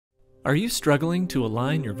Are you struggling to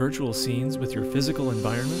align your virtual scenes with your physical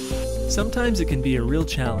environment? Sometimes it can be a real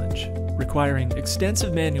challenge, requiring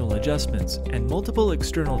extensive manual adjustments and multiple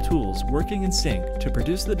external tools working in sync to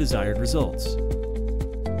produce the desired results.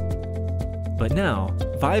 But now,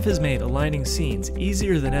 VIVE has made aligning scenes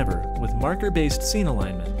easier than ever with marker-based scene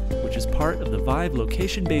alignment, which is part of the VIVE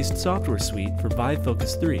Location-Based Software Suite for VIVE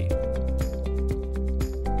Focus 3.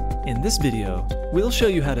 In this video, we'll show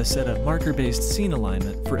you how to set up marker-based scene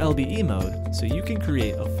alignment for LBE mode so you can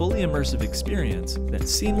create a fully immersive experience that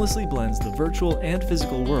seamlessly blends the virtual and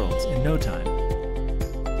physical worlds in no time.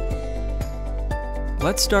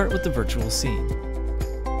 Let's start with the virtual scene.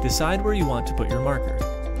 Decide where you want to put your marker.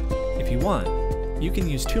 If you want, you can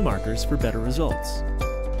use 2 markers for better results.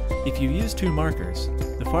 If you use 2 markers,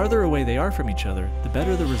 the farther away they are from each other, the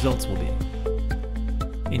better the results will be.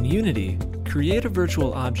 In Unity, create a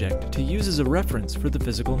virtual object to use as a reference for the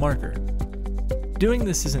physical marker. Doing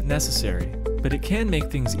this isn't necessary, but it can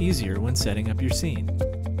make things easier when setting up your scene.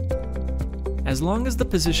 As long as the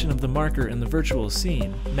position of the marker in the virtual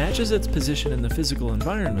scene matches its position in the physical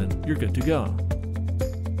environment, you're good to go.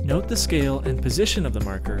 Note the scale and position of the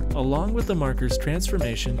marker along with the marker's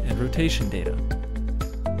transformation and rotation data.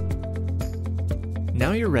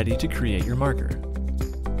 Now you're ready to create your marker.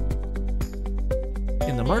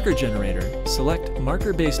 In the marker generator, select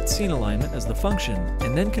marker-based scene alignment as the function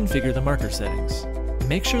and then configure the marker settings.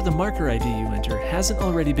 Make sure the marker ID you enter hasn't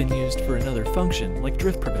already been used for another function like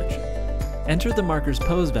drift prevention. Enter the marker's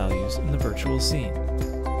pose values in the virtual scene.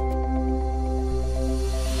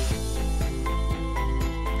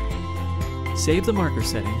 Save the marker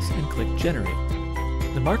settings and click Generate.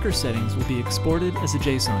 The marker settings will be exported as a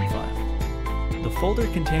JSON file. The folder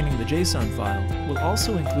containing the JSON file will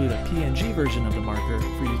also include a PNG version of the marker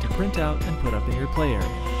for you to print out and put up in your play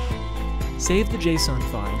area. Save the JSON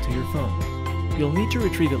file to your phone. You'll need to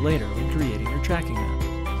retrieve it later when creating your tracking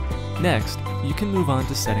map. Next, you can move on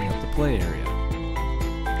to setting up the play area.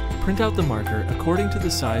 Print out the marker according to the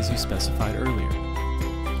size you specified earlier.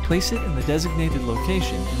 Place it in the designated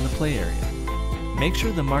location in the play area. Make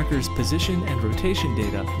sure the marker's position and rotation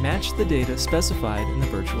data match the data specified in the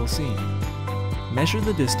virtual scene. Measure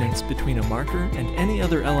the distance between a marker and any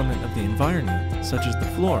other element of the environment, such as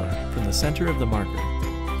the floor, from the center of the marker.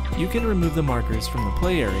 You can remove the markers from the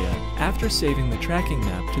play area after saving the tracking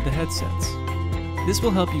map to the headsets. This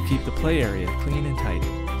will help you keep the play area clean and tidy.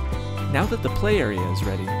 Now that the play area is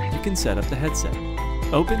ready, you can set up the headset.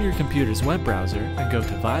 Open your computer's web browser and go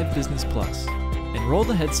to VIVE Business Plus. Enroll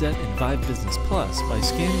the headset in VIVE Business Plus by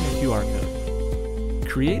scanning the QR code.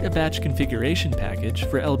 Create a batch configuration package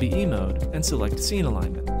for LBE mode and select scene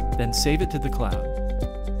alignment, then save it to the cloud.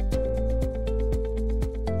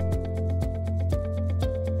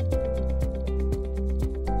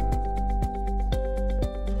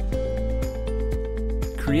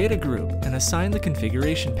 Create a group and assign the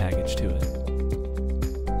configuration package to it.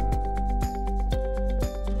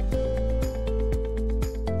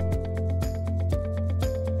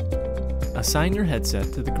 Assign your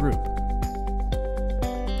headset to the group.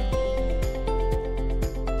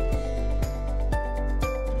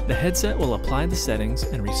 The headset will apply the settings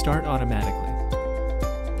and restart automatically.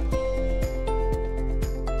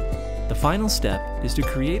 The final step is to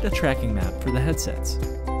create a tracking map for the headsets.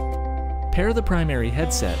 Pair the primary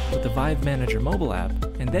headset with the VIVE Manager mobile app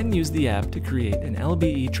and then use the app to create an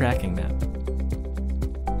LBE tracking map.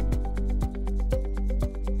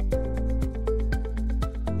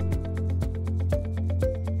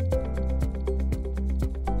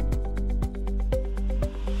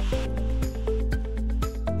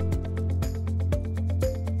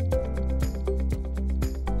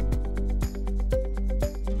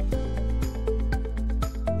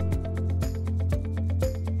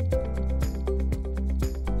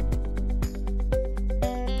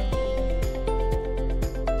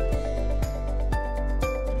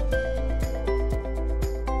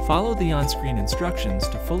 Follow the on-screen instructions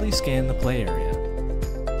to fully scan the play area.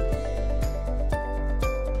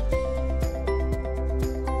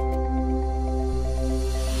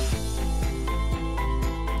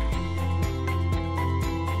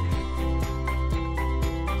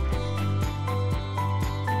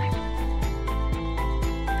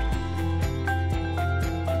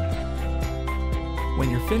 When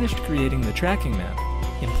you're finished creating the tracking map,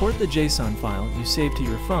 import the JSON file you saved to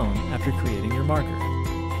your phone after creating your marker.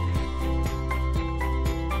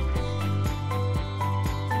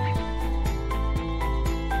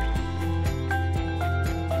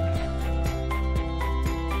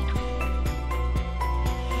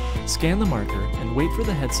 Scan the marker and wait for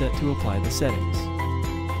the headset to apply the settings.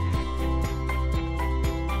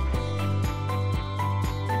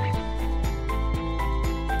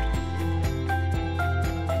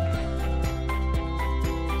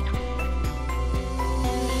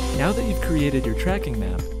 Now that you've created your tracking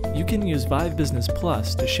map, you can use VIVE Business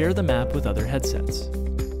Plus to share the map with other headsets.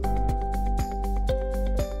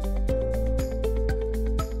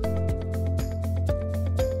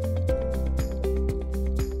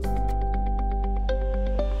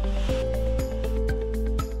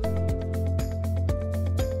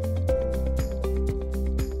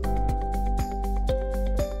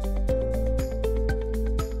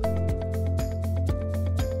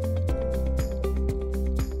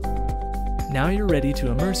 Now you're ready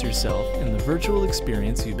to immerse yourself in the virtual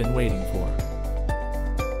experience you've been waiting for.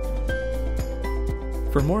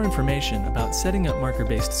 For more information about setting up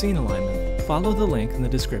marker-based scene alignment, follow the link in the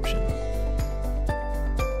description.